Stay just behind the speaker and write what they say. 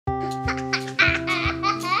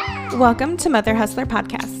Welcome to Mother Hustler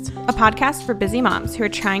Podcast, a podcast for busy moms who are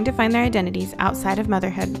trying to find their identities outside of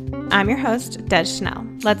motherhood. I'm your host, Des Schnell.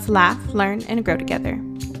 Let's laugh, learn, and grow together.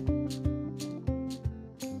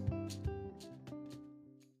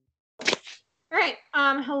 All right.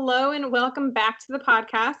 Hello and welcome back to the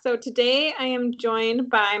podcast. So today I am joined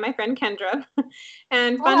by my friend Kendra.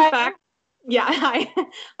 And fun fact,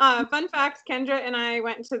 Kendra and I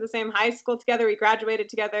went to the same high school together. We graduated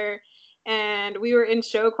together. And we were in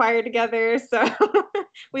show choir together, so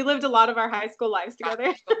we lived a lot of our high school lives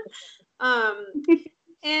together.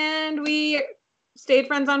 And we stayed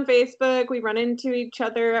friends on Facebook. We run into each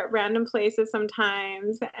other at random places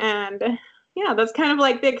sometimes. And yeah, that's kind of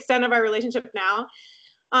like the extent of our relationship now.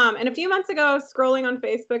 And a few months ago, I was scrolling on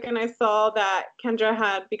Facebook and I saw that Kendra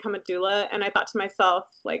had become a doula. And I thought to myself,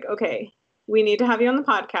 like, okay, we need to have you on the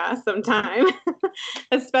podcast sometime,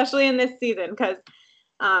 especially in this season, because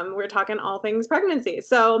we're talking all things pregnancy.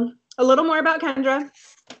 So a little more about Kendra.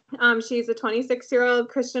 She's a 26-year-old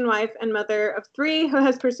Christian wife and mother of 3 who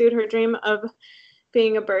has pursued her dream of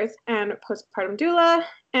being a birth and postpartum doula.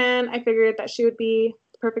 And I figured that she would be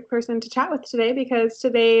the perfect person to chat with today because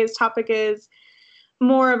today's topic is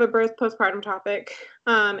more of a birth postpartum topic.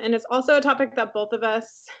 And it's also a topic that both of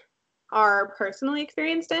us are personally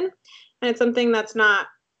experienced in. And it's something that's not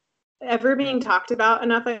ever being talked about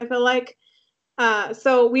enough, I feel like.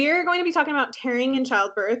 So we're going to be talking about tearing in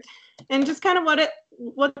childbirth and just kind of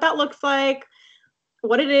what that looks like,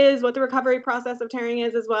 what it is, what the recovery process of tearing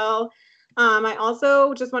is as well. I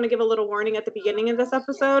also just want to give a little warning at the beginning of this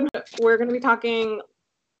episode. We're going to be talking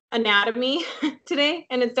anatomy today,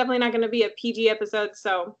 and it's definitely not going to be a PG episode.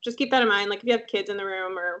 So just keep that in mind. Like if you have kids in the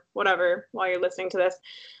room or whatever while you're listening to this.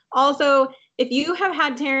 Also, if you have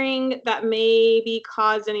had tearing that maybe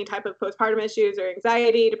caused any type of postpartum issues or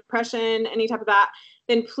anxiety, depression, any type of that,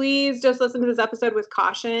 then please just listen to this episode with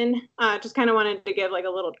caution. Just kind of wanted to give like a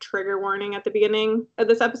little trigger warning at the beginning of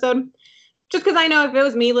this episode. Just because I know if it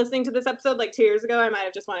was me listening to this episode like 2 years ago, I might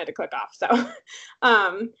have just wanted to click off. So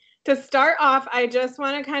to start off, I just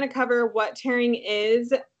want to kind of cover what tearing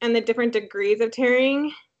is and the different degrees of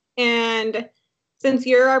tearing. And since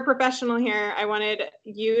you're our professional here, I wanted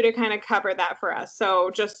you to kind of cover that for us.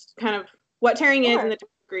 So just kind of what tearing is and the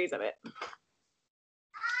degrees of it.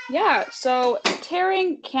 Yeah, so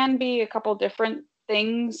tearing can be a couple different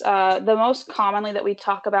things. The most commonly that we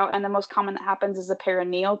talk about and the most common that happens is a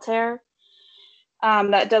perineal tear.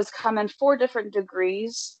 That does come in 4 different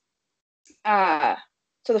degrees.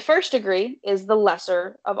 So the first degree is the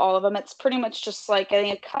lesser of all of them. It's pretty much just like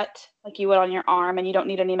getting a cut like you would on your arm and you don't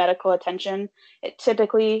need any medical attention. It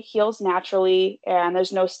typically heals naturally and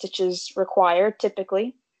there's no stitches required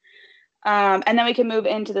typically. And then we can move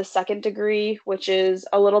into the second degree, which is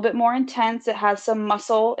a little bit more intense. It has some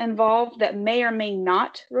muscle involved that may or may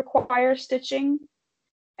not require stitching.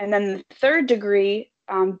 And then the third degree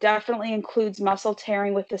definitely includes muscle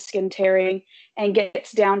tearing with the skin tearing and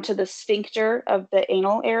gets down to the sphincter of the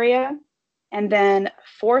anal area. And then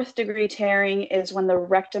 4th degree tearing is when the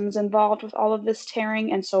rectum's involved with all of this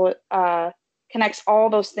tearing. And so it connects all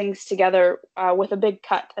those things together with a big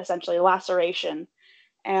cut, essentially, laceration.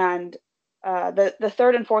 And the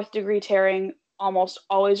 3rd and 4th degree tearing almost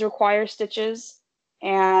always require stitches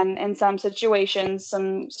and in some situations,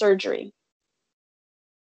 some surgery.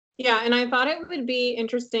 Yeah, and I thought it would be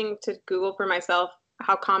interesting to Google for myself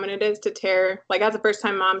how common it is to tear, like as a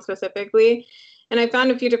first-time mom specifically. And I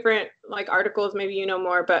found a few different like articles, maybe you know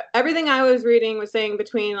more, but everything I was reading was saying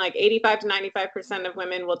between like 85 to 95% of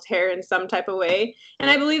women will tear in some type of way.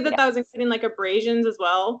 And I believe that that was including like abrasions as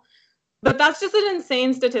well. But that's just an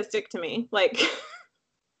insane statistic to me. Like,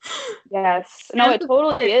 yes, no, it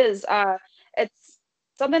totally is. It's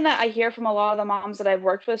something that I hear from a lot of the moms that I've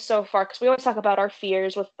worked with so far, because we always talk about our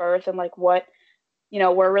fears with birth and like what, you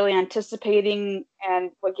know, we're really anticipating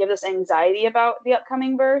and what gives us anxiety about the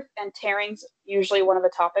upcoming birth. And tearing's usually one of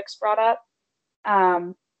the topics brought up.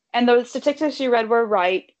 And those statistics you read were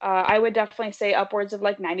right. I would definitely say upwards of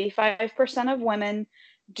like 95% of women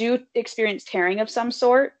do experience tearing of some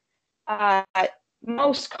sort.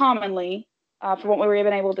 Most commonly, from what we've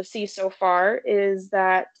been able to see so far, is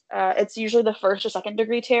that it's usually the 1st or 2nd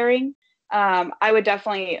degree tearing. I would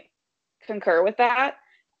definitely concur with that.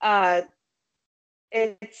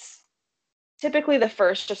 It's typically the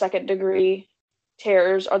 1st or 2nd degree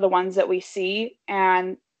tears are the ones that we see.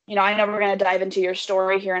 And, you know, I know we're going to dive into your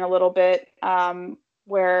story here in a little bit,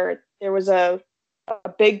 where there was a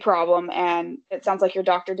big problem and it sounds like your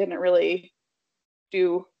doctor didn't really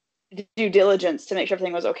do due diligence to make sure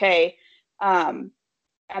everything was okay.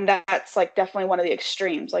 And that's like definitely one of the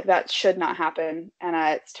extremes. Like that should not happen. And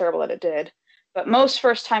it's terrible that it did. but most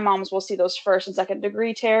first-time moms will see those first and second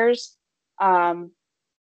degree tears.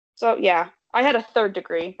 So yeah, I had a third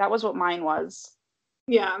degree. That was what mine was.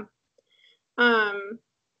 Yeah.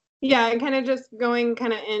 Yeah, and kind of just going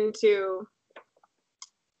kind of into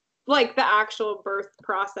like the actual birth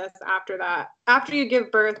process after that. After you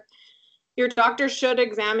give birth, your doctor should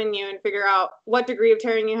examine you and figure out what degree of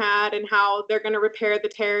tearing you had and how they're going to repair the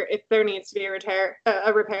tear if there needs to be a repair.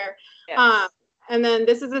 Yes. And then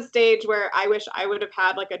this is a stage where I wish I would have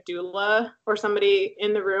had like a doula or somebody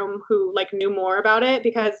in the room who like knew more about it,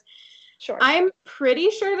 because Sure. I'm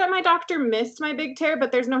pretty sure that my doctor missed my big tear,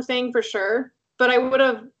 but there's no saying for sure. But I would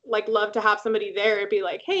have like loved to have somebody there and be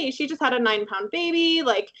like, hey, she just had a 9-pound baby.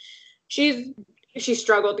 Like she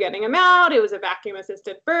struggled getting him out. It was a vacuum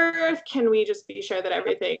assisted birth. Can we just be sure that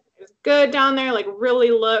everything is good down there? Like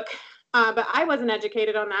really look. But I wasn't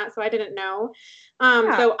educated on that, so I didn't know.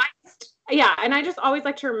 So and I just always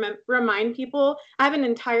like to remind people. I have an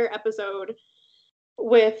entire episode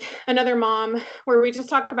with another mom where we just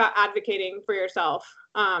talk about advocating for yourself.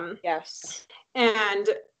 Yes. And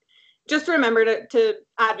just remember to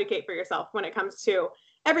advocate for yourself when it comes to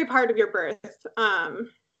every part of your birth.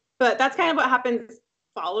 But that's kind of what happens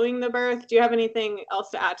following the birth. Do you have anything else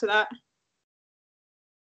to add to that?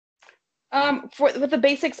 With the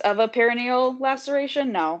basics of a perineal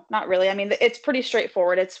laceration, no, not really. I mean, it's pretty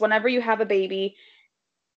straightforward. It's whenever you have a baby,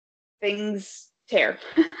 things tear.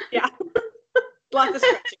 Yeah. Lots of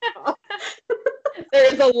stretching.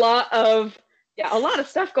 There's a lot of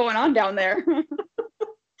stuff going on down there.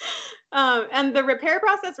 And the repair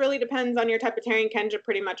process really depends on your type of tearing. Kendra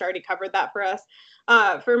pretty much already covered that for us.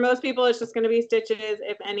 For most people, it's just going to be stitches,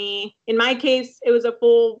 if any. In my case, it was a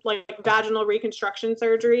full like vaginal reconstruction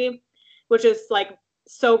surgery, which is like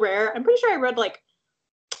so rare. I'm pretty sure I read like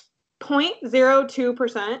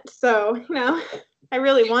 0.02%. So, you know, I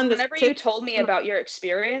really won this. Whenever you told me about your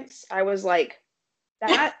experience, I was like,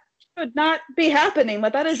 that should not be happening,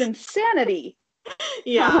 but that is insanity.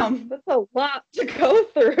 Yeah. That's a lot to go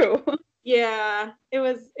through. Yeah, it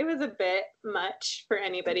was a bit much for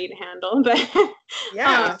anybody to handle, but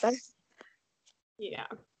yeah. Yeah.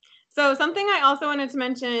 So something I also wanted to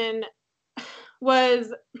mention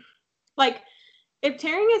was like, if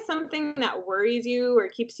tearing is something that worries you or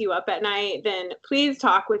keeps you up at night, then please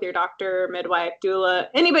talk with your doctor, midwife, doula,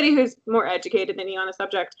 anybody who's more educated than you on the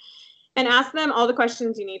subject, and ask them all the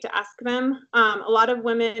questions you need to ask them. A lot of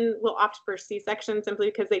women will opt for C-section simply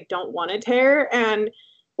because they don't want to tear. And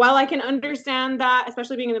while I can understand that,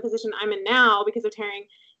 especially being in the position I'm in now because of tearing,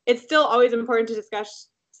 it's still always important to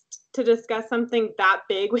discuss something that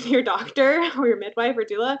big with your doctor or your midwife or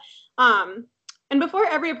doula. And before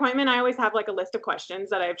every appointment, I always have like a list of questions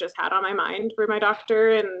that I've just had on my mind for my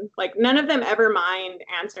doctor, and like none of them ever mind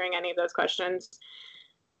answering any of those questions.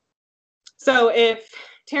 So if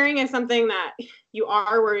tearing is something that you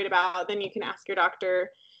are worried about, then you can ask your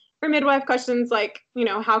doctor or midwife questions like, you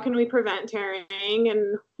know, how can we prevent tearing,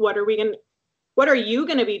 and what are you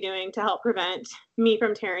going to be doing to help prevent me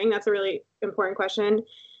from tearing? That's a really important question.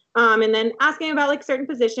 And then asking about like certain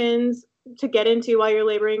positions to get into while you're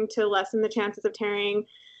laboring to lessen the chances of tearing.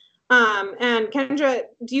 And Kendra,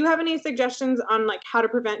 do you have any suggestions on like how to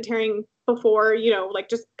prevent tearing before, you know, like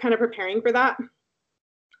just kind of preparing for that?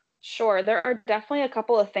 Sure. There are definitely a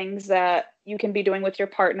couple of things that you can be doing with your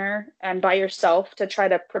partner and by yourself to try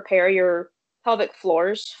to prepare your pelvic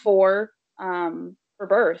floors for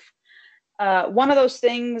birth. One of those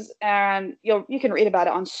things, and you can read about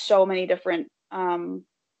it on so many different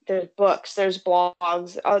there's books, there's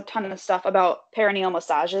blogs, a ton of stuff about perineal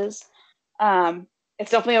massages.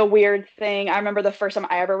 It's definitely a weird thing. I remember the first time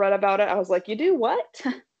I ever read about it, I was like, you do what?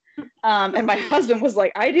 And my husband was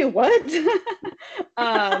like, I do what?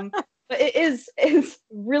 But it's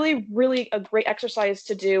really, really a great exercise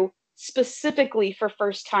to do specifically for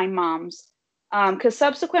first-time moms. Because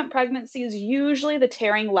subsequent pregnancies, usually the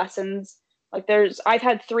tearing lessens. Like I've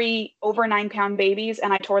had 3 over 9-pound babies,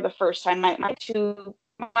 and I tore the first time. My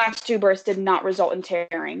last 2 births did not result in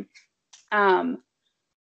tearing. But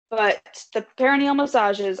the perineal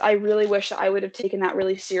massages, I really wish I would have taken that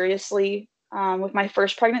really seriously with my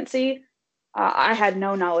first pregnancy. I had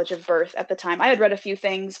no knowledge of birth at the time. I had read a few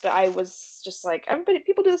things, but I was just like,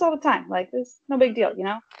 people do this all the time. Like, it's no big deal, you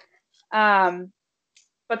know?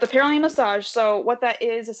 But the perineal massage, so what that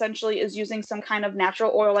is essentially is using some kind of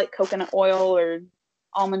natural oil like coconut oil or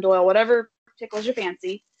almond oil, whatever tickles your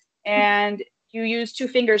fancy. And you use 2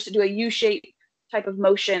 fingers to do a U-shape type of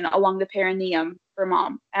motion along the perineum for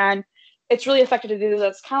mom. And it's really effective to do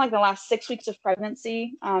this kind of like the last 6 weeks of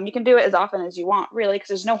pregnancy. You can do it as often as you want, really, because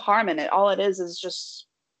there's no harm in it. All it is just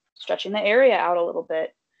stretching the area out a little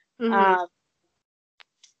bit. Mm-hmm.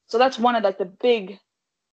 So that's one of like the big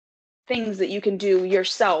things that you can do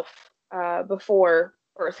yourself before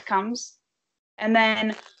birth comes. And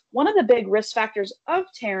then one of the big risk factors of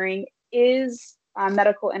tearing is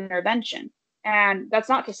medical intervention. And that's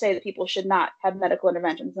not to say that people should not have medical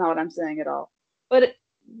intervention. It's not what I'm saying at all. But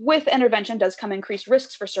with intervention does come increased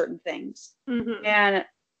risks for certain things. Mm-hmm. And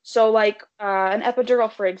so like an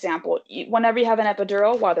epidural, for example, whenever you have an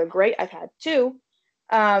epidural, while they're great, I've had two,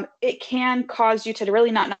 it can cause you to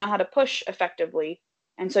really not know how to push effectively.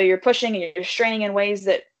 And so you're pushing and you're straining in ways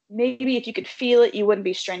that maybe if you could feel it, you wouldn't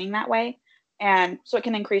be straining that way. And so it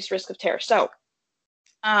can increase risk of tear. So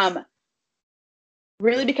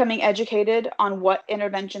really becoming educated on what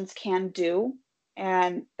interventions can do.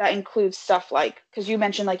 And that includes stuff like, because you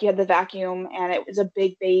mentioned like you had the vacuum and it was a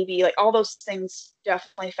big baby, like all those things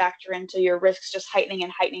definitely factor into your risks just heightening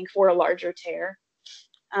and heightening for a larger tear.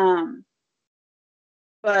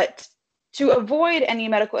 But to avoid any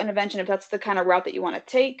medical intervention, if that's the kind of route that you want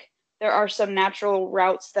to take, there are some natural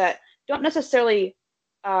routes that don't necessarily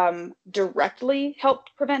directly help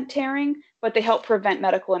prevent tearing, but they help prevent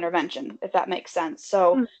medical intervention, if that makes sense.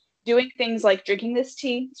 So doing things like drinking this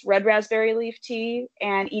tea, it's red raspberry leaf tea,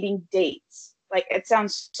 and eating dates. Like it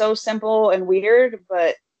sounds so simple and weird,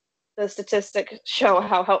 but the statistics show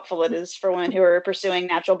how helpful it is for women who are pursuing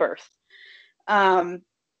natural birth.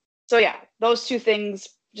 So yeah, those two things,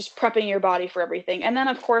 just prepping your body for everything. And then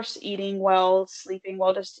of course, eating well, sleeping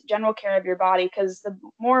well, just general care of your body, because the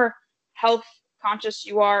more health conscious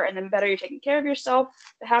you are and the better you're taking care of yourself,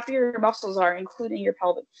 the happier your muscles are, including your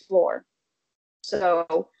pelvic floor.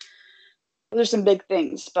 So those are some big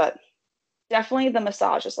things, but definitely the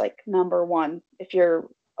massage is like number one. If you're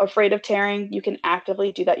afraid of tearing, you can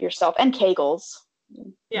actively do that yourself, and Kegels.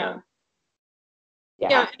 Yeah.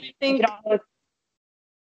 I think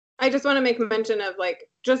I just want to make mention of like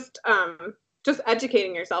just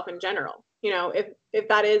educating yourself in general. You know, if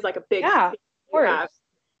that is like a big thing you have.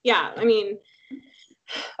 Yeah, I mean,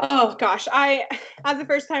 oh gosh, as a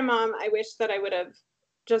first time mom, I wish that I would have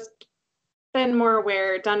just been more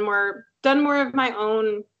aware, done more of my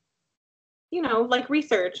own, you know, like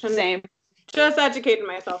research and just educated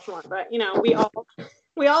myself more. But you know,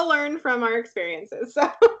 we all learn from our experiences.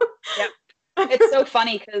 So yeah, it's so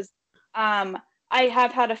funny because I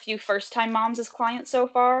have had a few first time moms as clients so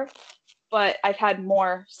far, but I've had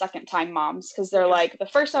more second time moms because they're like, the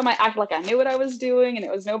first time I acted like I knew what I was doing and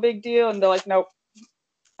it was no big deal, and they're like, nope,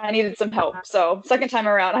 I needed some help. So second time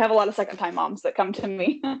around, I have a lot of second time moms that come to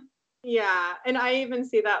me. Yeah, and I even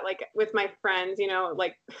see that like with my friends, you know,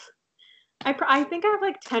 like I think I have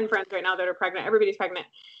like 10 friends right now that are pregnant. Everybody's pregnant.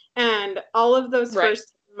 And all of those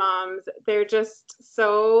first moms, they're just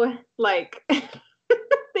so like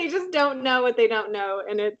they just don't know what they don't know.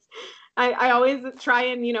 And it's I always try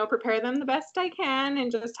and, you know, prepare them the best I can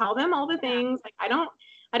and just tell them all the things. Like I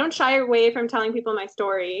don't shy away from telling people my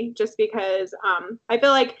story just because I feel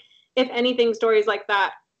like if anything, stories like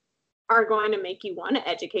that are going to make you want to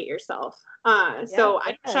educate yourself. So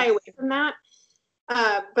I don't shy away from that.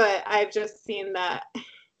 But I've just seen that,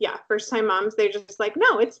 yeah, first time moms, they're just like,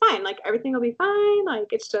 no, it's fine. Like everything will be fine. Like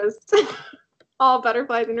it's just all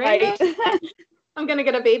butterflies and rainbows. I'm going to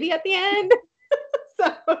get a baby at the end.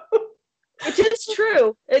 So, which is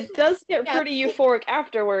true. It does get pretty euphoric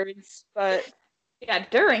afterwards, but yeah,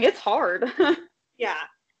 during it's hard. Yeah.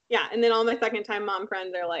 And then all my second time mom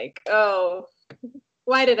friends are like, oh,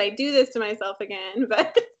 why did I do this to myself again?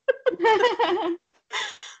 But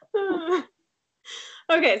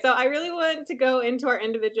okay, so I really want to go into our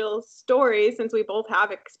individual stories since we both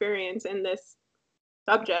have experience in this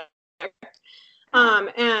subject.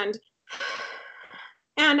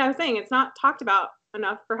 And I was saying it's not talked about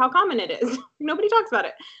enough for how common it is. Nobody talks about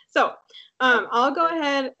it. So I'll go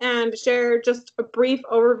ahead and share just a brief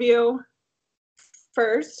overview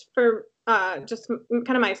first for just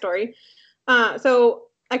kind of my story. So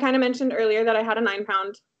I kind of mentioned earlier that I had a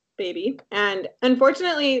 9-pound baby, and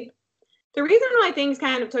unfortunately, the reason why things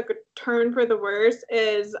kind of took a turn for the worse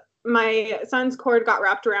is my son's cord got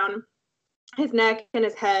wrapped around his neck and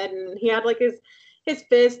his head, and he had like his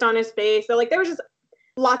fist on his face. So like there was just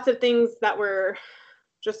lots of things that were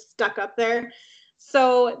just stuck up there.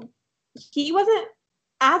 So he wasn't,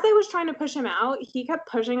 as I was trying to push him out, he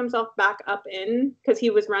kept pushing himself back up in because he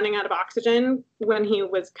was running out of oxygen when he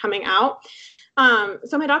was coming out.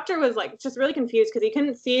 So my doctor was like just really confused because he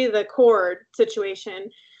couldn't see the cord situation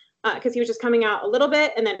because he was just coming out a little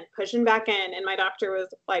bit and then pushing back in. And my doctor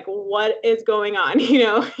was like, what is going on? You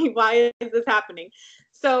know, why is this happening?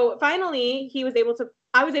 So finally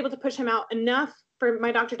I was able to push him out enough for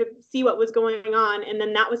my doctor to see what was going on. And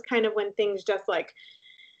then that was kind of when things just like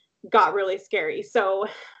got really scary. So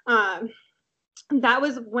that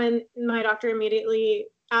was when my doctor immediately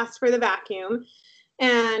asked for the vacuum,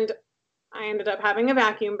 and I ended up having a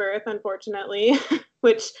vacuum birth, unfortunately,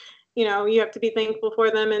 which, you know, you have to be thankful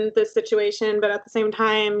for them in this situation, but at the same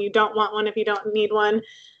time, you don't want one if you don't need one.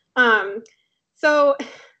 Um, so,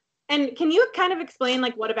 and can you kind of explain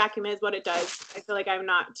like what a vacuum is, what it does? I feel like I'm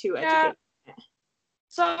not too Yeah. educated.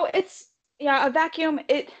 So it's, yeah, a vacuum,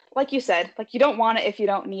 it, like you said, like you don't want it if you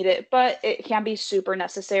don't need it, but it can be super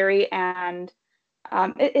necessary, and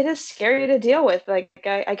it is scary to deal with. Like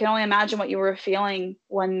I can only imagine what you were feeling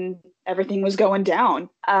when everything was going down.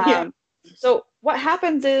 Yeah. So what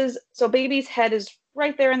happens is, so baby's head is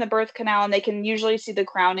right there in the birth canal, and they can usually see the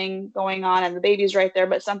crowning going on, and the baby's right there,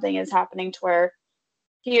 but something is happening to where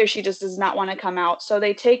he or she just does not want to come out. So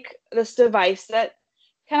they take this device that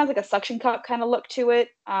kind of like a suction cup kind of look to it.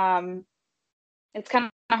 It's kind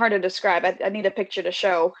of hard to describe. I need a picture to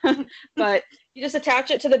show, but you just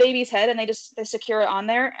attach it to the baby's head, and they secure it on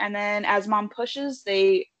there. And then as mom pushes,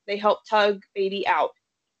 they help tug baby out.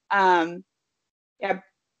 Um, yeah,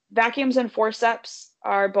 vacuums and forceps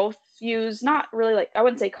are both used, not really, like, I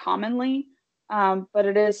wouldn't say commonly, but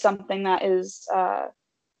it is something that is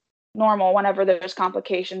normal whenever there's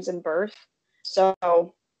complications in birth.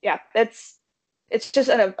 So yeah, it's just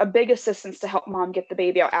a big assistance to help mom get the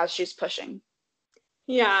baby out as she's pushing.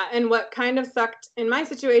 Yeah, and what kind of sucked in my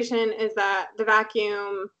situation is that the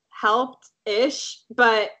vacuum helped ish,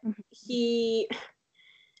 but he,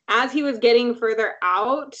 as he was getting further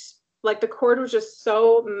out, like the cord was just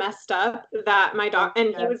so messed up that my dog,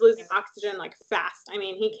 and he was losing oxygen like fast. I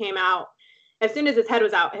mean, he came out as soon as his head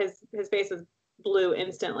was out, his face was blue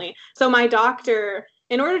instantly. So my doctor,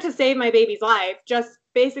 in order to save my baby's life, just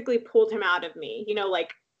basically pulled him out of me, you know,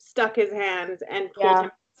 like stuck his hands and pulled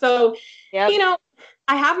him. So, Yep. you know,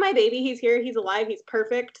 I have my baby. He's here. He's alive. He's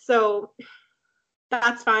perfect. So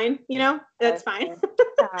that's fine. You know, that's fine.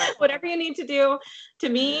 Whatever you need to do to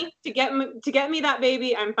me to get me that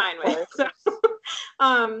baby, I'm fine with. So,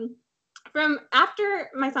 from after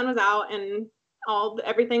my son was out and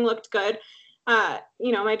everything looked good,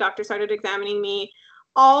 you know, my doctor started examining me.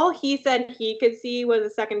 All he said he could see was a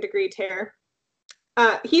second-degree tear.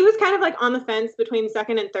 He was kind of like on the fence between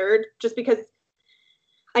second and third, just because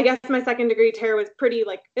I guess my second-degree tear was pretty,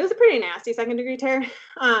 like, it was a pretty nasty second-degree tear.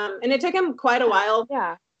 And it took him quite a while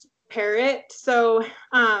to repair it. So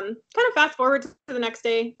kind of fast forward to the next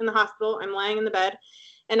day in the hospital, I'm lying in the bed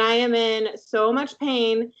and I am in so much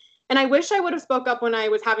pain. And I wish I would have spoke up when I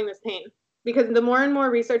was having this pain, because the more and more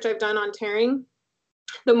research I've done on tearing,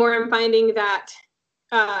 the more I'm finding that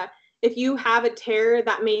if you have a tear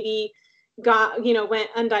that maybe went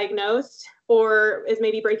undiagnosed or is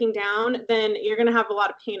maybe breaking down, then you're going to have a lot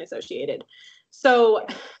of pain associated. So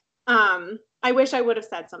I wish I would have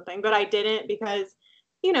said something, but I didn't, because,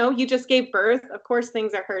 you know, you just gave birth. Of course,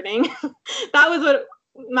 things are hurting. That was what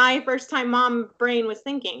my first time mom brain was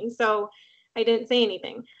thinking. So I didn't say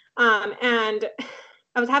anything. And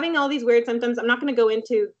I was having all these weird symptoms. I'm not going to go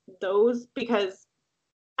into those because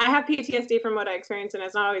I have PTSD from what I experienced, and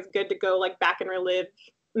it's not always good to go like back and relive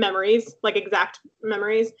memories, like exact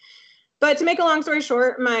memories. But to make a long story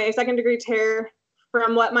short, my second-degree tear,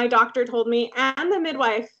 from what my doctor told me and the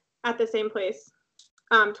midwife at the same place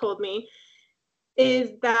told me,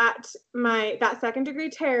 is that that second-degree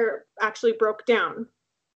tear actually broke down.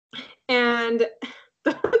 And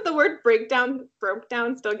the word broke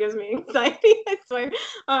down still gives me anxiety, I swear.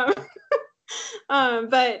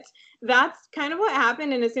 But that's kind of what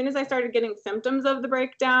happened. And as soon as I started getting symptoms of the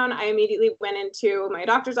breakdown, I immediately went into my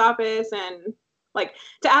doctor's office. And like,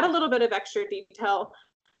 to add a little bit of extra detail,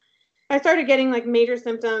 I started getting like major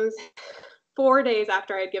symptoms 4 days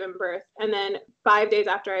after I had given birth. And then 5 days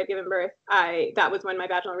after I had given birth, that was when my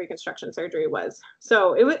vaginal reconstruction surgery was.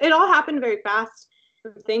 So it all happened very fast.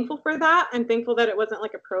 I'm thankful for that. I'm thankful that it wasn't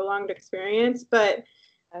like a prolonged experience, but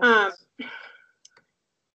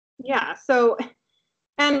yeah. So,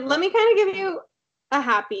 and let me kind of give you a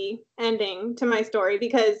happy ending to my story,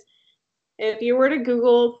 because if you were to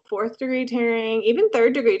Google 4th-degree tearing, even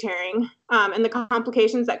 3rd-degree tearing, and the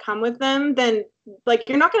complications that come with them, then like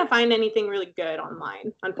you're not going to find anything really good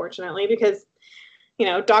online, unfortunately, because, you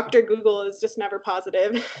know, Dr. Google is just never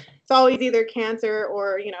positive. It's always either cancer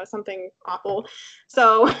or, you know, something awful.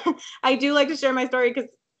 So I do like to share my story, because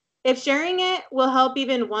if sharing it will help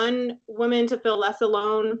even one woman to feel less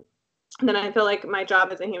alone, then I feel like my job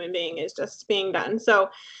as a human being is just being done. So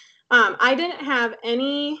I didn't have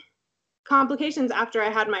any complications after I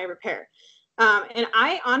had my repair. And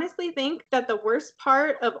I honestly think that the worst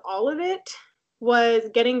part of all of it was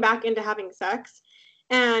getting back into having sex.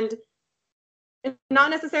 And it's not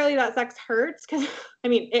necessarily that sex hurts, because I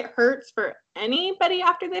mean, it hurts for anybody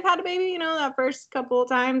after they've had a baby. You know, that first couple of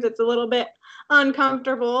times it's a little bit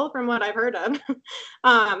uncomfortable from what I've heard of.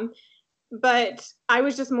 But I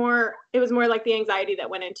was just more, it was more like the anxiety that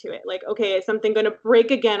went into it. Like, okay, is something going to break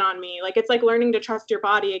again on me? Like, it's like learning to trust your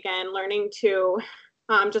body again, learning to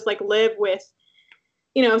just like live with,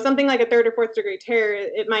 you know, something like a third or fourth degree tear.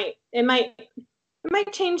 It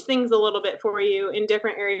might change things a little bit for you in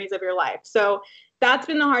different areas of your life. So that's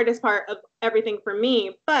been the hardest part of everything for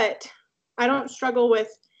me. But I don't struggle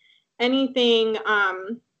with anything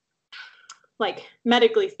like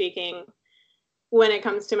medically speaking when it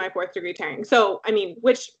comes to my fourth degree tearing. So, I mean,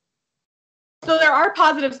 so there are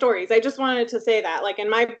positive stories. I just wanted to say that, like, and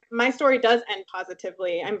my story does end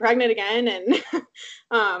positively. I'm pregnant again, and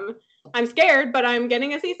I'm scared, but I'm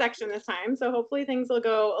getting a C-section this time. So hopefully things will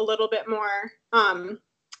go a little bit more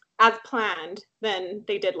as planned than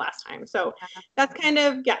they did last time. So that's kind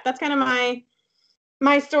of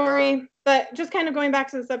my story. But just kind of going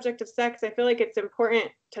back to the subject of sex, I feel like it's important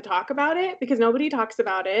to talk about it because nobody talks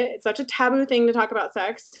about it. It's such a taboo thing to talk about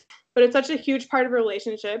sex, but it's such a huge part of a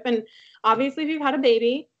relationship. And obviously, if you've had a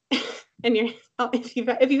baby, and if you've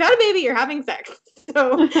had a baby, you're having sex.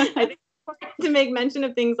 So I think it's important to make mention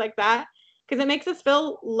of things like that because it makes us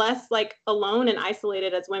feel less like alone and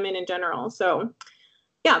isolated as women in general. So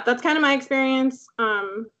yeah, that's kind of my experience.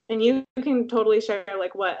 And you can totally share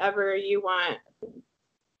like whatever you want,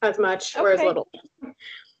 as much or as little.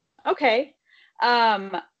 Okay.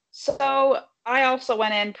 So I also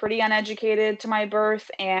went in pretty uneducated to my birth,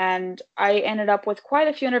 and I ended up with quite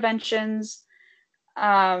a few interventions.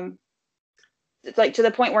 It's like to the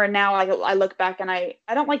point where now I look back and I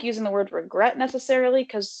don't like using the word regret necessarily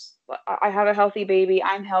because I have a healthy baby.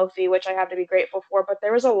 I'm healthy, which I have to be grateful for. But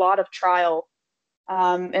there was a lot of trial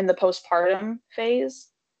in the postpartum phase.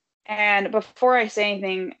 And before I say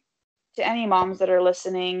anything, to any moms that are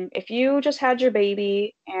listening, if you just had your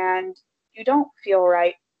baby and you don't feel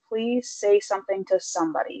right, please say something to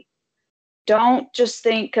somebody. Don't just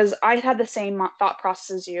think, because I had the same thought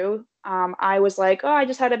process as you. I was like, oh, I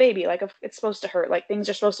just had a baby. Like, it's supposed to hurt. Like, things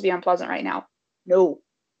are supposed to be unpleasant right now. No,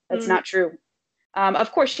 that's not true.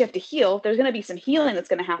 Of course, you have to heal. There's going to be some healing that's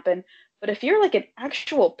going to happen. But if you're like in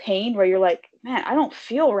actual pain where you're like, man, I don't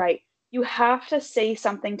feel right, you have to say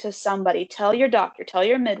something to somebody. Tell your doctor, tell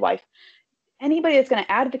your midwife, anybody that's going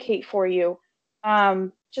to advocate for you.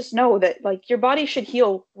 Just know that like your body should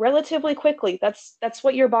heal relatively quickly. That's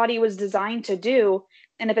what your body was designed to do.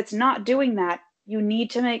 And if it's not doing that, you need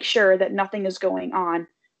to make sure that nothing is going on.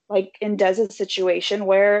 Like in Dez's situation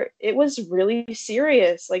where it was really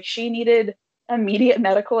serious. Like she needed immediate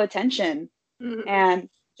medical attention. Mm-hmm. And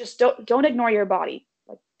just don't ignore your body.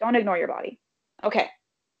 Like don't ignore your body. Okay.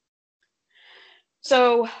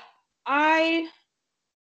 So I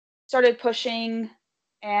started pushing,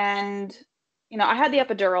 and I had the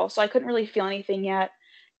epidural, so I couldn't really feel anything yet.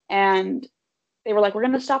 And they were like, we're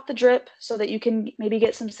going to stop the drip so that you can maybe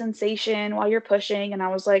get some sensation while you're pushing. And I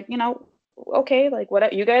was like, okay, like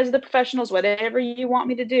what, you guys are the professionals, whatever you want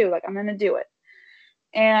me to do, like I'm going to do it.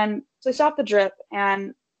 And so I stopped the drip,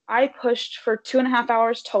 and I pushed for 2.5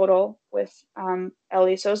 hours total with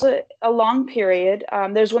Ellie. So it was a long period.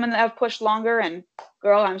 There's women that have pushed longer, and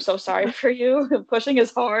girl, I'm so sorry for you. Pushing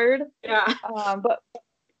is hard. Yeah. But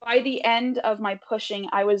by the end of my pushing,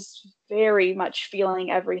 I was very much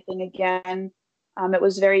feeling everything again. It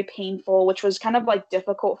was very painful, which was kind of like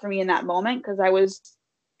difficult for me in that moment because I was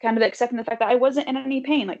kind of accepting the fact that I wasn't in any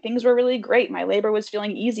pain. Like things were really great. My labor was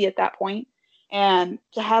feeling easy at that point. And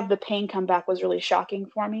to have the pain come back was really shocking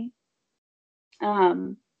for me.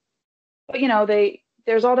 But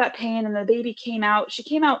there's all that pain, and the baby came out. She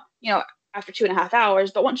came out, after 2.5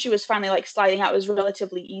 hours, but once she was finally like sliding out, it was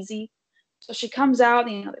relatively easy. So she comes out,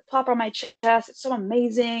 and, they plop on my chest. It's so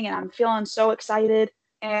amazing, and I'm feeling so excited.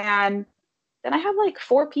 And then I had like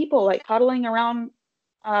 4 people like cuddling around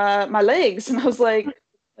my legs, and I was like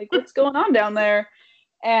what's going on down there?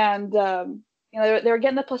 And they were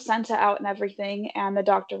getting the placenta out and everything, and the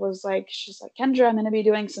doctor was like, she's like, Kendra, I'm going to be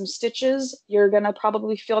doing some stitches. You're going to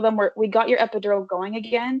probably feel them. We got your epidural going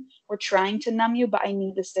again. We're trying to numb you, but I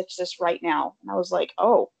need to stitch this right now. And I was like,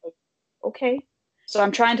 oh, okay. So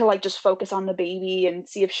I'm trying to like just focus on the baby and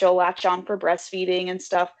see if she'll latch on for breastfeeding and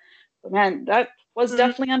stuff. But man, that was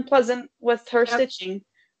definitely unpleasant with her stitching.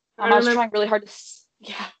 I was trying really hard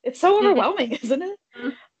to, it's so overwhelming, isn't it?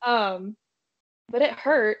 But it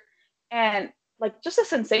hurt. And like just the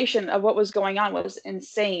sensation of what was going on was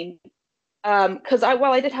insane. Because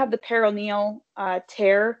while I did have the perineal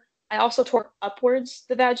tear, I also tore upwards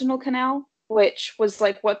the vaginal canal. which was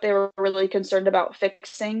like what they were really concerned about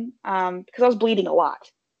fixing, because I was bleeding a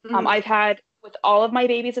lot. I've had, with all of my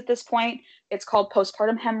babies at this point, it's called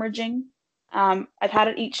postpartum hemorrhaging. I've had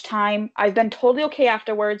it each time. I've been totally okay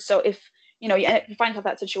afterwards. So if you find yourself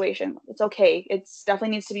that situation, it's okay. It's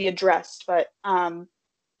definitely needs to be addressed, but a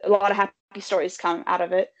lot of happy stories come out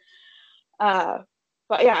of it.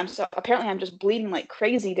 But yeah, apparently I'm just bleeding like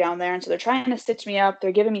crazy down there, and so they're trying to stitch me up.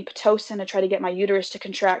 They're giving me Pitocin to try to get my uterus to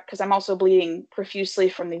contract because I'm also bleeding profusely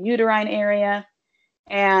from the uterine area,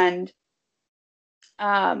 and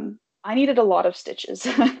I needed a lot of stitches.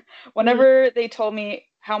 Whenever they told me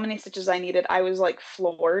how many stitches I needed, I was like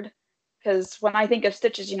floored, because when I think of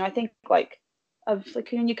stitches, I think of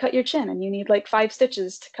when you cut your chin and you need like 5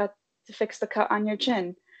 stitches to fix the cut on your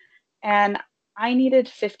chin, and I needed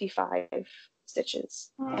 55 stitches,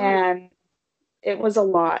 and it was a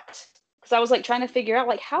lot, because I was like trying to figure out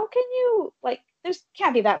like how can you there's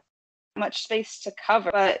can't be that much space to cover.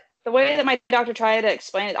 But the way that my doctor tried to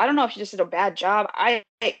explain it, I don't know if she just did a bad job. I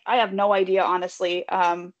have no idea, honestly.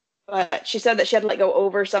 But she said that she had to go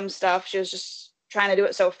over some stuff. She was just trying to do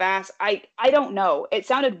it so fast. I don't know. It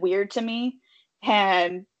sounded weird to me,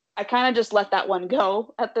 and I kind of just let that one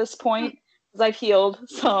go at this point because I've healed.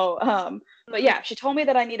 So, but yeah, she told me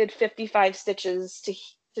that I needed 55 stitches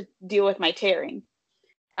to deal with my tearing.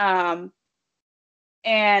 And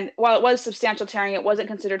while it was substantial tearing, it wasn't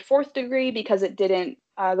considered 4th degree because it didn't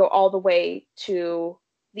go all the way to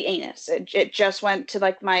the anus. It just went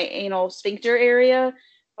to my anal sphincter area,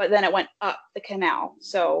 but then it went up the canal.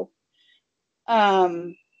 So,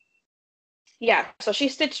 yeah, so she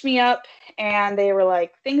stitched me up, and they were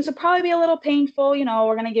like, things would probably be a little painful.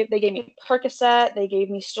 They gave me Percocet, they gave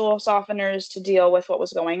me stool softeners to deal with what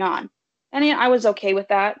was going on. And I was okay with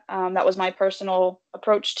that. That was my personal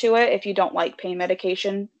approach to it. If you don't like pain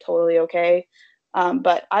medication, totally okay.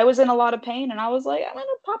 But I was in a lot of pain, and I was like, I'm going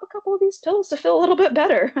to pop a couple of these pills to feel a little bit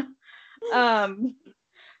better.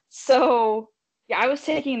 So, yeah, I was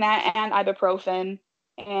taking that and ibuprofen.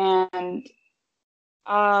 And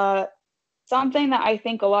something that I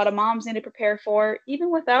think a lot of moms need to prepare for,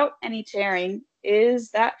 even without any tearing,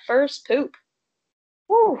 is that first poop.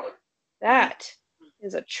 Whew, that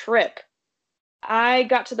is a trip. I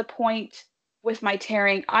got to the point with my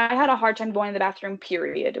tearing, I had a hard time going to the bathroom,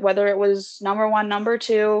 period. Whether it was number 1, number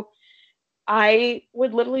 2, I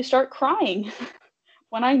would literally start crying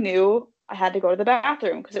when I knew I had to go to the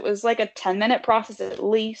bathroom, because it was like a 10-minute process at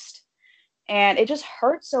least. And it just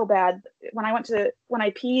hurt so bad. When I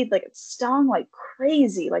peed, it stung like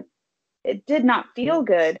crazy. It did not feel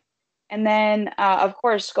good. And then, of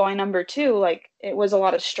course, going number 2, it was a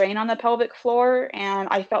lot of strain on the pelvic floor, and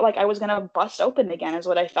I felt like I was going to bust open again, is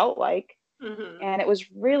what I felt like. Mm-hmm. And it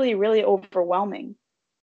was really, really overwhelming.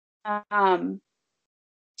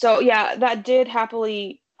 So yeah, that did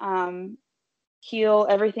happily heal.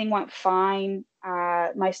 Everything went fine.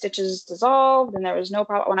 My stitches dissolved, and there was no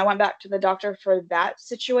problem. When I went back to the doctor for that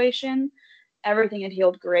situation, everything had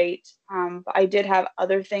healed great. But I did have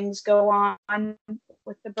other things go on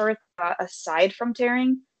with the birth, aside from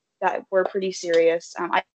tearing, that were pretty serious.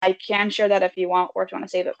 I can share that if you want, or if you want to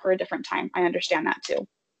save it for a different time. I understand that too.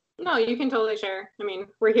 No, you can totally share. I mean,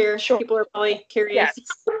 we're here. Sure. People are probably curious.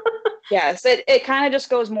 Yes. It kind of just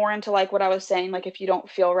goes more into what I was saying, if you don't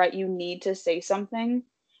feel right, you need to say something.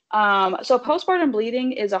 So postpartum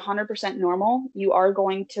bleeding is 100% normal. You are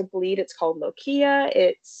going to bleed. It's called lochia.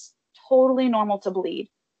 It's totally normal to bleed.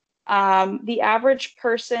 The average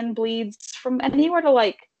person bleeds from anywhere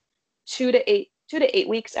to 2 to 8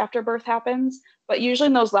 weeks after birth happens, but usually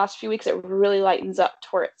in those last few weeks it really lightens up to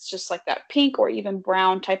where it's just that pink or even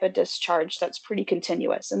brown type of discharge that's pretty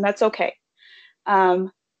continuous, and that's okay.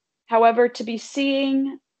 However, to be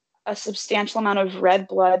seeing a substantial amount of red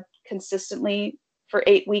blood consistently for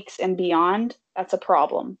 8 weeks and beyond, that's a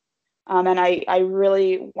problem. And I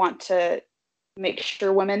really want to make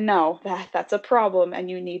sure women know that that's a problem, and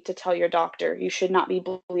you need to tell your doctor. You should not be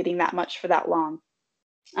bleeding that much for that long.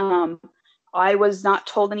 I was not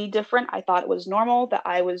told any different. I thought it was normal, that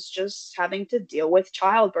I was just having to deal with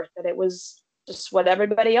childbirth, that it was just what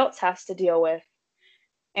everybody else has to deal with.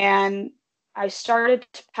 And I started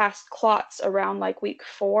to pass clots around week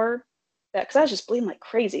 4, because I was just bleeding like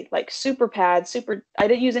crazy, super pads, I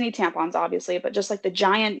didn't use any tampons, obviously, but just the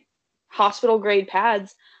giant hospital grade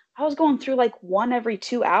pads. I was going through 1 every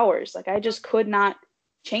 2 hours. I just could not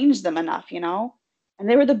change them enough, and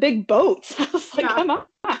they were the big boats. I was like, come on,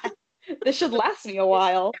 this should last me a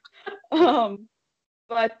while.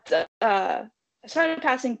 But I started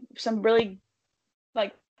passing some really,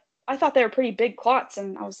 I thought they were pretty big clots,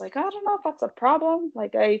 and I was like, I don't know if that's a problem.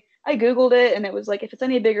 Like I Googled it, and it was like, if it's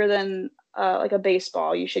any bigger than like a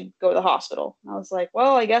baseball, you should go to the hospital. And I was like,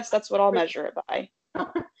 well, I guess that's what I'll measure it by.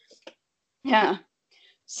 Yeah.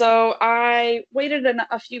 So I waited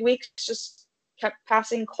a few weeks, just kept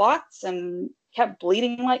passing clots and kept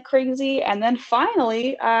bleeding like crazy. And then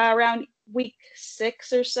finally, around week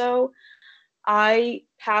 6 or so, I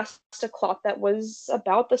passed a clot that was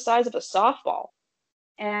about the size of a softball.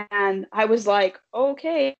 And I was like,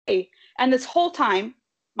 okay. And this whole time,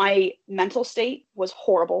 my mental state was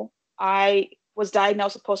horrible. I was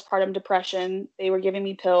diagnosed with postpartum depression. They were giving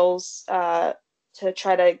me pills to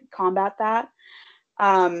try to combat that.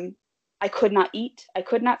 I could not eat. I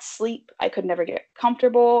could not sleep. I could never get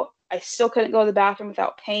comfortable. I still couldn't go to the bathroom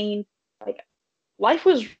without pain. Like, life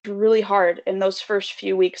was really hard in those first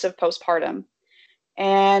few weeks of postpartum.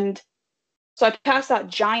 And so I passed that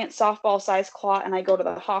giant softball sized clot, and I go to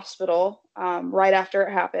the hospital right after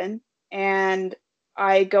it happened. And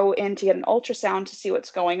I go in to get an ultrasound to see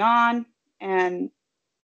what's going on. And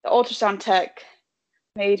the ultrasound tech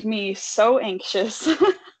made me so anxious.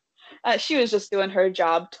 She was just doing her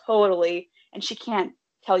job totally, and she can't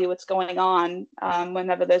tell you what's going on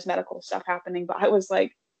whenever there's medical stuff happening. But I was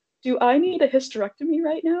like, do I need a hysterectomy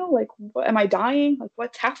right now? Like, what, am I dying? Like,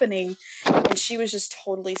 what's happening? And she was just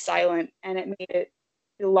totally silent, and it made it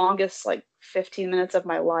the longest, like, 15 minutes of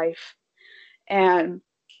my life. And,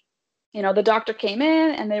 you know, the doctor came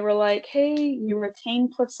in, and they were like, hey, you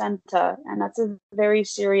retain placenta, and that's a very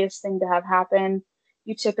serious thing to have happen.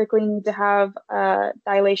 You typically need to have a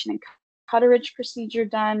dilation and Cutteridge procedure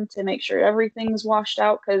done to make sure everything's washed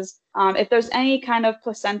out, because if there's any kind of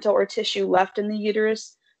placenta or tissue left in the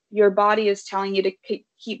uterus, your body is telling you to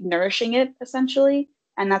keep nourishing it, essentially.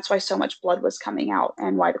 And that's why so much blood was coming out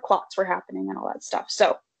and why the clots were happening and all that stuff.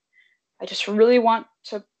 So I just really want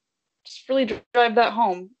to just really drive that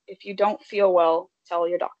home. If you don't feel well, tell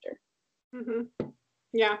your doctor. Mm-hmm.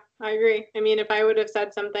 Yeah, I agree. I mean, if I would have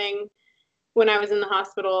said something when I was in the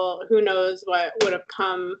hospital, who knows what would have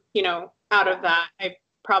come, you know, out of that. I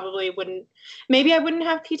probably wouldn't, maybe I wouldn't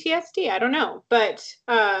have PTSD. I don't know, but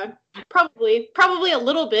probably a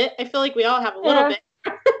little bit. I feel like we all have a little bit.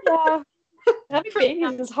 Yeah. Having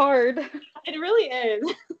babies is hard. It really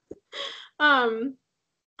is.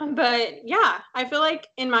 But yeah, I feel like,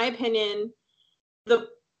 in my opinion, the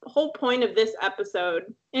whole point of this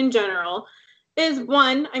episode in general is,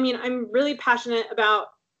 one, I mean, I'm really passionate about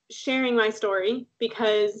sharing my story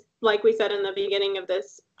because, like we said in the beginning of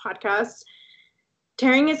this podcast,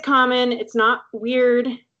 tearing is common. It's not weird.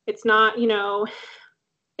 It's not, you know,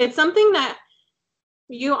 it's something that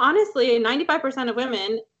you honestly, 95% of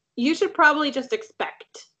women, you should probably just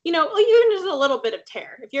expect, you know, even just a little bit of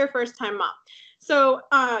tear if you're a first-time mom. So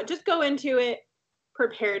just go into it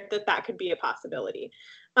prepared that that could be a possibility.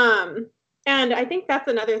 And I think that's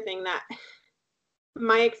another thing that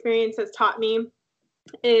my experience has taught me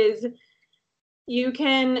is you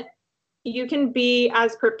can be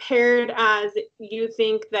as prepared as you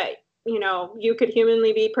think that, you know, you could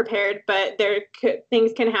humanly be prepared, but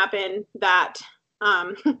things can happen that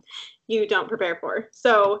you don't prepare for.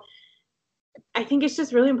 So I think it's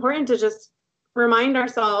just really important to just remind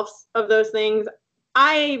ourselves of those things.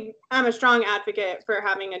 I am a strong advocate for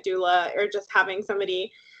having a doula, or just having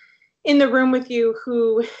somebody in the room with you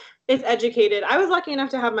who is educated. I was lucky enough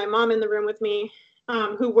to have my mom in the room with me,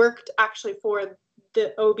 who worked actually for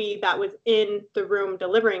the OB that was in the room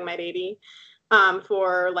delivering my baby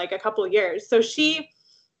for like a couple of years. So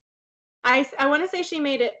I want to say she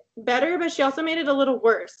made it better, but she also made it a little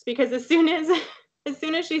worse, because as soon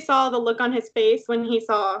as she saw the look on his face when he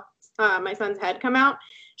saw my son's head come out,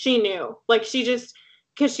 she knew. Like, she just,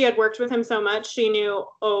 because she had worked with him so much, she knew,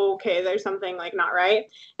 oh, okay, there's something like not right.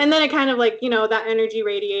 And then it kind of like, you know, that energy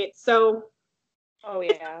radiates. So oh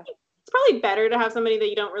yeah, it's probably better to have somebody that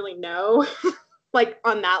you don't really know, like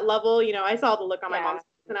on that level. You know, I saw the look on my mom's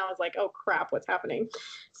face and I was like, oh crap, what's happening?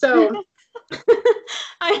 So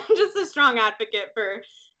I'm just a strong advocate for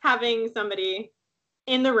having somebody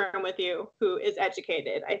in the room with you who is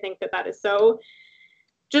educated. I think that is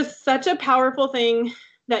just such a powerful thing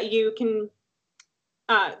that you can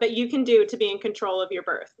do to be in control of your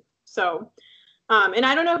birth. So, and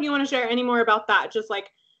I don't know if you want to share any more about that. Just like,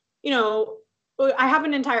 you know, I have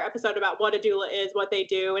an entire episode about what a doula is, what they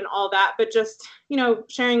do, and all that. But just, you know,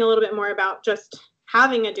 sharing a little bit more about just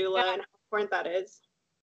having a doula and how important that is.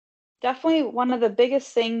 Definitely one of the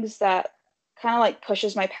biggest things that kind of like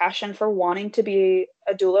pushes my passion for wanting to be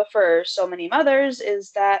a doula for so many mothers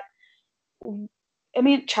is that I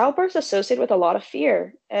mean, childbirth is associated with a lot of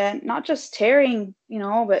fear, and not just tearing,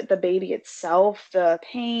 but the baby itself, the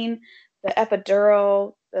pain, the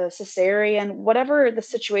epidural, the cesarean, whatever the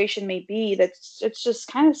situation may be, it's just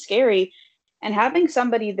kind of scary. And having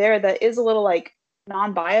somebody there that is a little like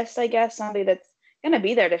non-biased, I guess, somebody that's gonna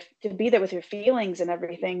be there to be there with your feelings and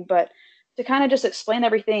everything, but to kind of just explain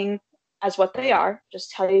everything as what they are,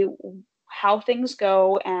 just tell you how things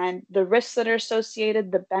go and the risks that are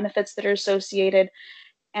associated, the benefits that are associated,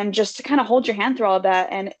 and just to kind of hold your hand through all of that.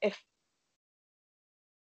 And if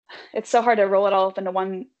it's so hard to roll it all up into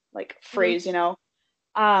one like phrase, you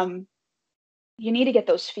need to get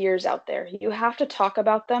those fears out there. You have to talk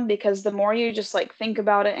about them, because the more you just like think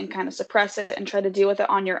about it and kind of suppress it and try to deal with it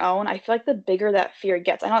on your own, I feel like the bigger that fear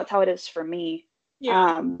gets. I know that's how it is for me.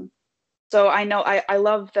 Yeah. So I know I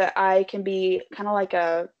love that I can be kind of like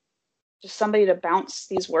just somebody to bounce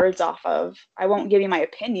these words off of. I won't give you my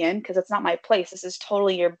opinion because it's not my place. This is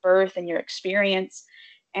totally your birth and your experience.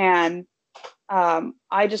 And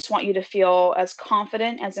I just want you to feel as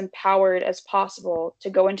confident, as empowered as possible to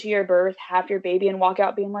go into your birth, have your baby, and walk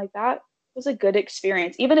out being like, that was a good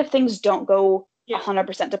experience. Even if things don't go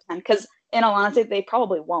 100% to plan, because in all honesty, they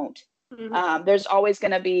probably won't. There's always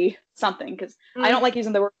going to be something, because I don't like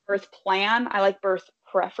using the word birth plan. I like birth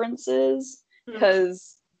preferences,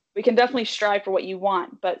 because we can definitely strive for what you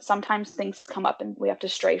want, but sometimes things come up and we have to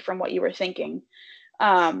stray from what you were thinking.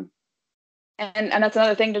 And that's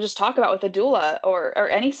another thing to just talk about with a doula or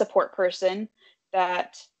any support person,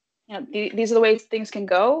 that these are the ways things can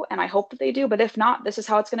go, and I hope that they do, but if not, this is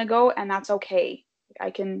how it's going to go, and that's okay.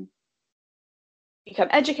 I can become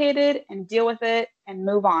educated and deal with it and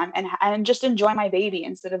move on and just enjoy my baby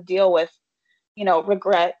instead of deal with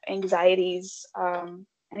regret, anxieties,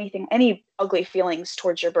 any ugly feelings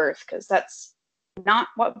towards your birth, because that's not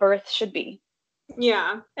what birth should be.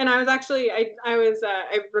 Yeah. And I was actually, I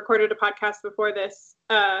recorded a podcast before this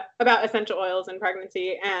about essential oils in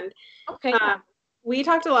pregnancy. And okay. We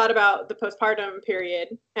talked a lot about the postpartum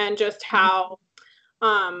period and just how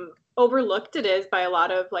overlooked it is by a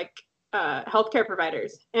lot of like healthcare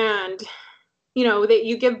providers. And, that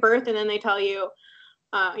you give birth and then they tell you,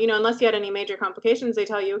 unless you had any major complications, they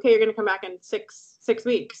tell you, okay, you're going to come back in six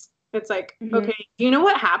weeks. It's like, okay, do you know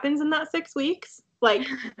what happens in that 6 weeks? Like,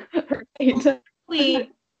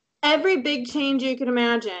 every big change you can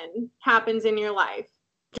imagine happens in your life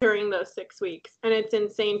during those 6 weeks. And it's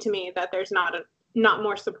insane to me that there's not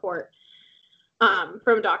more support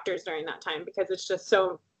from doctors during that time, because it's just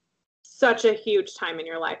such a huge time in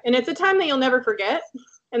your life. And it's a time that you'll never forget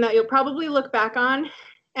and that you'll probably look back on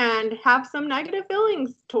and have some negative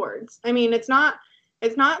feelings towards. I mean, it's not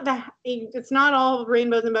all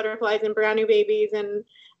rainbows and butterflies and brand new babies. And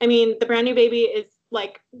I mean, the brand new baby is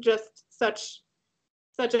like just such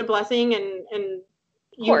a blessing, and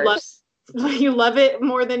you love it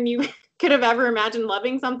more than you could have ever imagined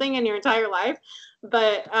loving something in your entire life.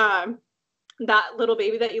 But that little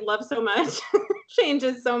baby that you love so much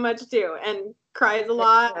changes so much too, and cries a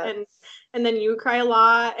lot, and then you cry a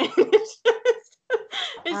lot.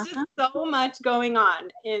 It's just so much going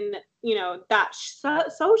on in that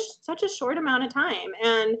such a short amount of time.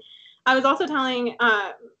 And I was also telling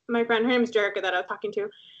my friend, her name is Jerica, that I was talking to.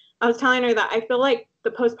 I was telling her that I feel like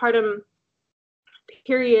the postpartum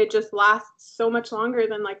period just lasts so much longer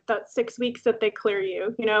than like that 6 weeks that they clear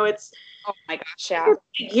you. It's oh my gosh, yeah,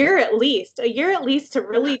 a year at least to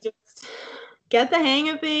really just get the hang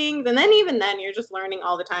of things. And then even then you're just learning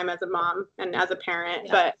all the time as a mom and as a parent.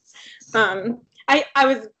 Yeah. But I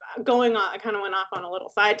was going on, I kind of went off on a little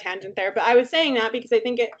side tangent there, but I was saying that because I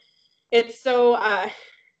think it's so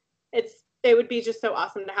it would be just so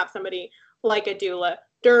awesome to have somebody like a doula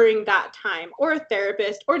during that time, or a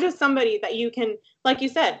therapist, or just somebody that you can, like you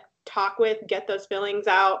said, talk with, get those feelings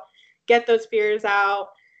out, get those fears out.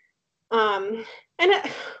 Oh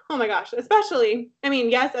my gosh, especially, I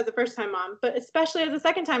mean, yes, as a first-time mom, but especially as a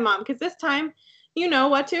second-time mom, because this time you know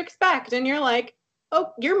what to expect, and you're like,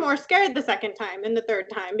 oh, you're more scared the second time and the third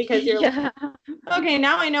time, because you're like, okay,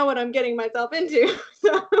 now I know what I'm getting myself into.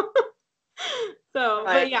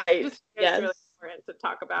 But yeah, it's really important to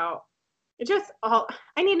talk about.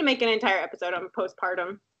 I need to make an entire episode on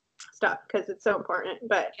postpartum stuff because it's so important.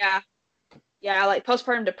 But yeah, like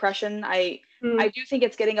postpartum depression, I do think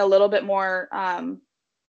it's getting a little bit more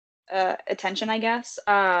attention, I guess.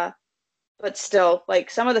 But still, like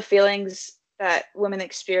some of the feelings that women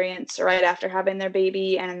experience right after having their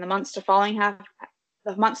baby and in the months to follow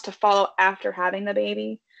after having the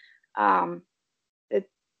baby, it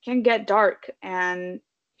can get dark, and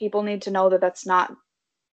people need to know that that's not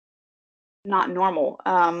normal.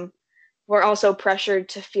 we're also pressured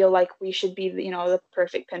to feel like we should be, the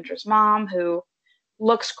perfect Pinterest mom who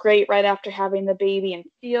looks great right after having the baby and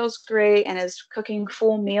feels great and is cooking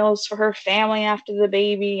full meals for her family after the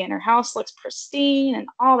baby, and her house looks pristine and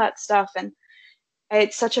all that stuff. And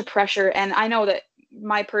it's such a pressure. And I know that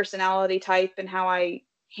my personality type and how I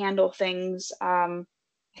handle things,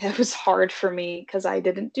 it was hard for me because I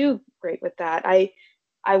didn't do great with that.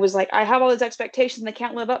 I was like, I have all these expectations and I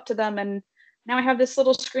can't live up to them. And now I have this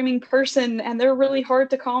little screaming person and they're really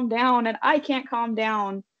hard to calm down and I can't calm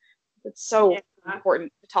down. It's so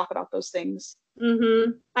important to talk about those things.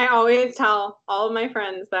 I always tell all of my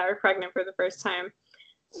friends that are pregnant for the first time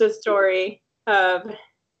the story of,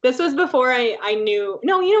 this was before I knew,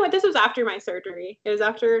 no, you know what, this was after my surgery. It was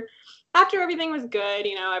after everything was good,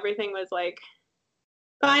 everything was like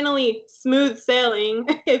finally smooth sailing,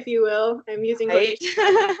 if you will. I'm using right.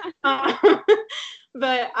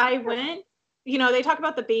 But I went, they talk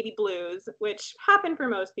about the baby blues, which happen for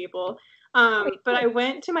most people. But I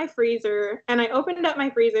went to my freezer and I opened up my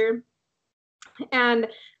freezer and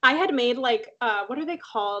I had made like, what are they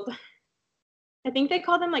called? I think they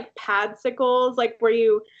call them like padsicles, like where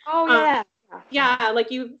you, yeah,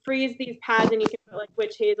 like you freeze these pads and you can put like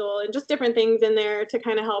witch hazel and just different things in there to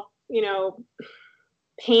kind of help,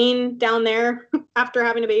 pain down there after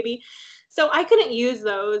having a baby. So I couldn't use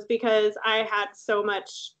those because I had so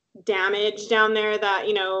much damage down there that,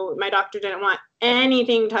 my doctor didn't want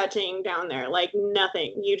anything touching down there, like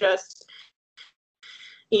nothing. You just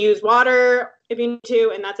use water if you need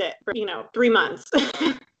to, and that's it for, 3 months.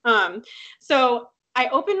 So I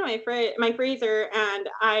opened my freezer and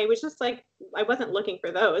I was just like, I wasn't looking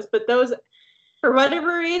for those, but those, for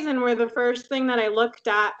whatever reason, were the first thing that I looked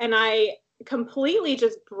at, and I completely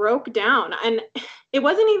just broke down. And it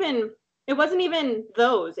wasn't even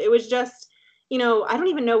those. It was just, I don't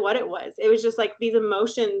even know what it was. It was just like these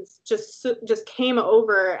emotions just came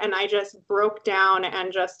over, and I just broke down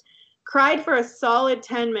and just cried for a solid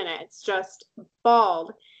 10 minutes, just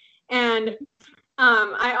bawled. And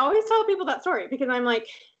I always tell people that story because I'm like,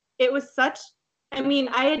 it was such,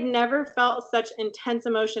 I had never felt such intense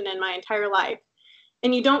emotion in my entire life.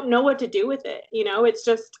 And you don't know what to do with it. It's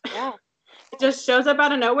just, it just shows up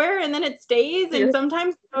out of nowhere and then it stays, and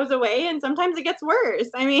sometimes it goes away and sometimes it gets worse.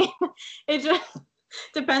 It just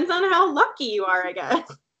depends on how lucky you are, I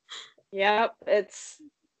guess. Yep. It's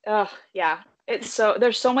so,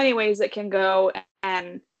 there's so many ways it can go,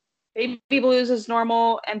 and baby blues is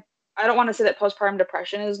normal. And I don't want to say that postpartum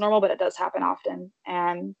depression is normal, but it does happen often.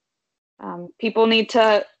 And people need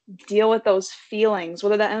to deal with those feelings,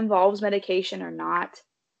 whether that involves medication or not.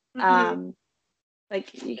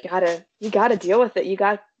 Like you gotta deal with it.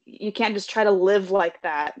 You can't just try to live like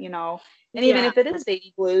that, and even if it is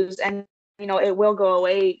baby blues and, it will go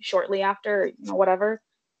away shortly after, whatever,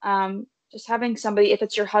 just having somebody, if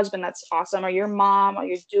it's your husband, that's awesome, or your mom or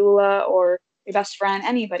your doula or your best friend,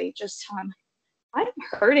 anybody, just tell them, I'm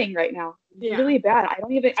hurting right now, really bad. I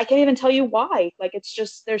can't even tell you why. Like, it's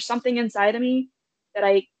just, there's something inside of me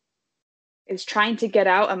that is trying to get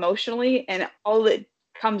out emotionally, and all it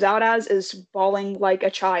comes out as is bawling like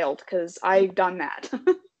a child, because I've done that.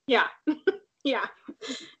 Yeah.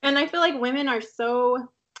 And I feel like women are so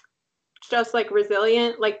just like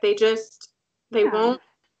resilient. Like they won't,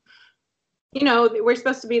 we're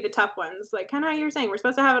supposed to be the tough ones. Like kind of how you're saying, we're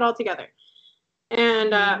supposed to have it all together.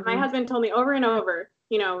 And my husband told me over and over,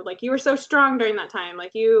 like, you were so strong during that time.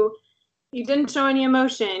 Like you didn't show any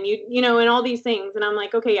emotion, and all these things. And I'm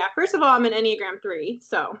like, okay, yeah, first of all, I'm an Enneagram 3.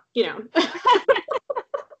 So,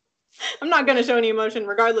 I'm not going to show any emotion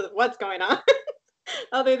regardless of what's going on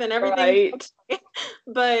other than everything. Right.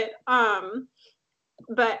 But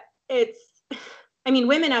it's,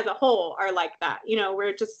 women as a whole are like that,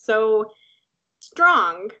 we're just so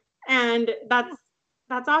strong, and that's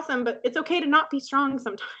awesome, but it's okay to not be strong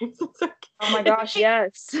sometimes. It's okay. Oh my gosh,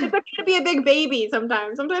 yes. It's okay to be a big baby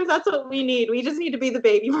sometimes. Sometimes that's what we need. We just need to be the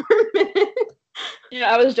baby for a minute.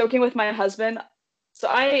 I was joking with my husband. So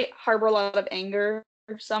I harbor a lot of anger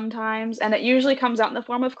sometimes, and it usually comes out in the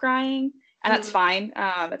form of crying, and that's fine.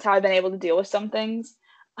 That's how I've been able to deal with some things.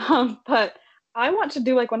 But I want to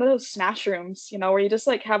do like one of those smash rooms, where you just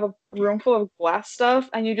like have a room full of glass stuff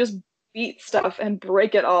and you just beat stuff and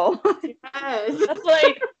break it all. Yes.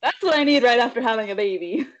 That's what I need right after having a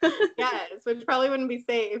baby. Yes, which probably wouldn't be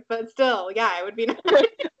safe, but still, yeah, it would be nice.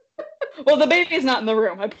 Well, the baby's not in the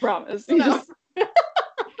room, I promise. No.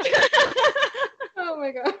 Oh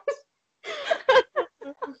my gosh.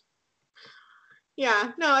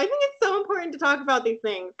 Yeah, no, I think it's so important to talk about these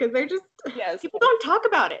things because they're just, people don't talk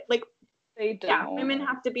about it. Like, they don't. Yeah, women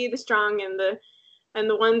have to be the strong and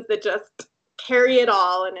the ones that just carry it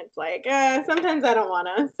all, and it's like sometimes I don't want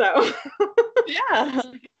to. So yeah,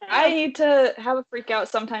 I need to have a freak out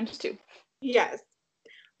sometimes too. Yes,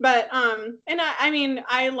 but and I mean,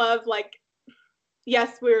 I love, like,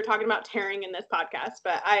 yes, we were talking about tearing in this podcast,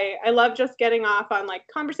 but I love just getting off on like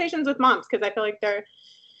conversations with moms, because I feel like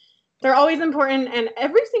they're always important, and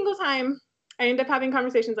every single time I end up having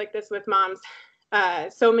conversations like this with moms,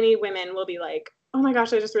 so many women will be like, oh my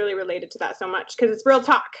gosh, I just really related to that so much, because it's real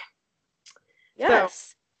talk.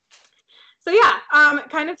 Yes. So yeah,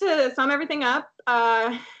 kind of to sum everything up,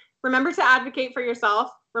 remember to advocate for yourself.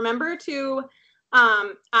 Remember to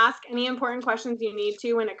ask any important questions you need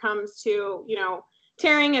to when it comes to,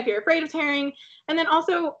 tearing, if you're afraid of tearing. And then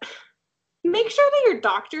also make sure that your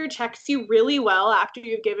doctor checks you really well after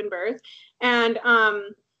you've given birth. And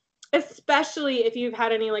especially if you've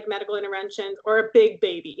had any like medical interventions or a big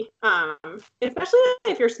baby, especially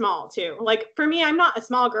if you're small too. Like for me, I'm not a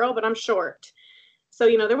small girl, but I'm short. So,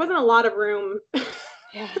 there wasn't a lot of room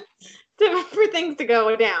for things to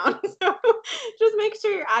go down. So just make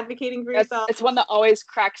sure you're advocating for yourself. It's one that always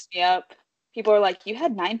cracks me up. People are like, you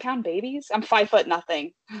had 9-pound babies? I'm 5 foot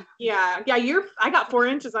nothing. Yeah. I got 4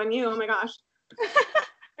 inches on you. Oh my gosh.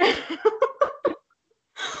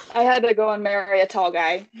 I had to go and marry a tall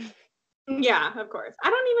guy. Yeah, of course. I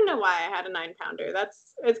don't even know why I had a 9-pounder.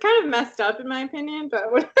 It's kind of messed up in my opinion, but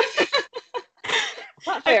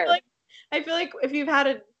not fair. I feel like if you've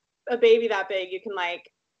had a baby that big, you can like,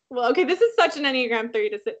 well, okay, this is such an Enneagram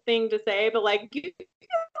 3 thing to say, but like, that's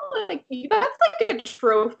like a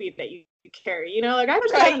trophy that you carry, like I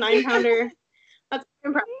just had a 9-pounder. That's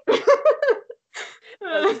impressive.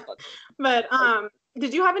 But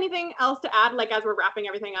did you have anything else to add, like as we're wrapping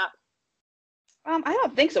everything up? I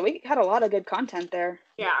don't think so. We had a lot of good content there.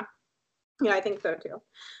 Yeah, I think so too.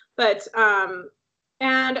 But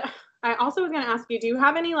and I also was gonna ask you, do you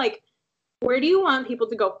have any like, where do you want people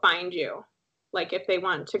to go find you? Like if they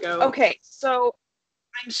want to go. Okay, so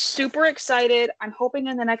I'm super excited. I'm hoping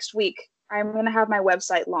in the next week I'm going to have my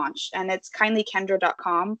website launched, and it's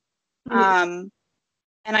kindlykendra.com. Mm-hmm.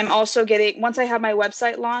 And I'm also once I have my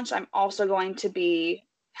website launched, I'm also going to be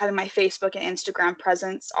having my Facebook and Instagram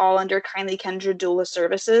presence all under Kindly Kendra Doula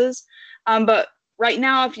Services. But right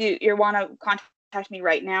now, if you want to contact me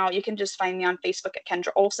right now, you can just find me on Facebook at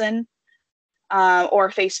Kendra Olson, or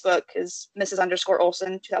Facebook is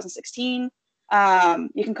Mrs._Olson 2016.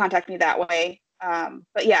 You can contact me that way.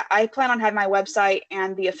 But yeah, I plan on having my website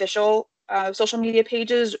and the official social media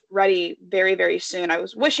pages ready very, very soon. I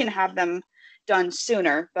was wishing to have them done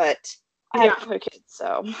sooner, but I have 4 kids,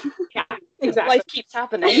 so yeah, exactly. Life keeps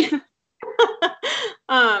happening.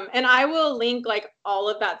 And I will link like all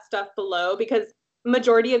of that stuff below, because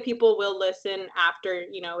majority of people will listen after,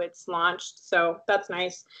 it's launched. So that's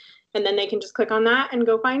nice. And then they can just click on that and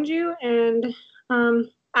go find you and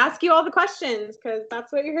ask you all the questions, because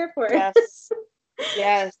that's what you're here for.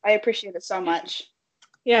 Yes, I appreciate it so much.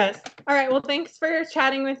 Yes. All right. Well, thanks for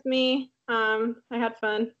chatting with me. I had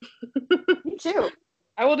fun. Me too.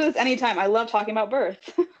 I will do this anytime. I love talking about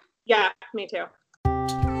birth. Yeah, me too.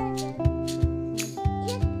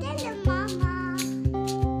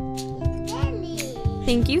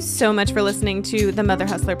 Thank you so much for listening to the Mother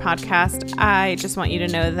Hustler podcast. I just want you to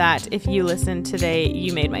know that if you listened today,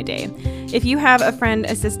 you made my day. If you have a friend,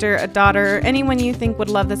 a sister, a daughter, anyone you think would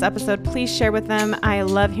love this episode, please share with them. I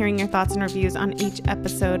love hearing your thoughts and reviews on each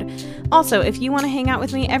episode. Also, if you want to hang out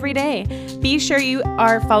with me every day, be sure you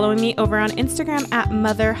are following me over on Instagram at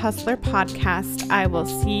Mother Hustler Podcast. I will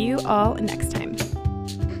see you all next time.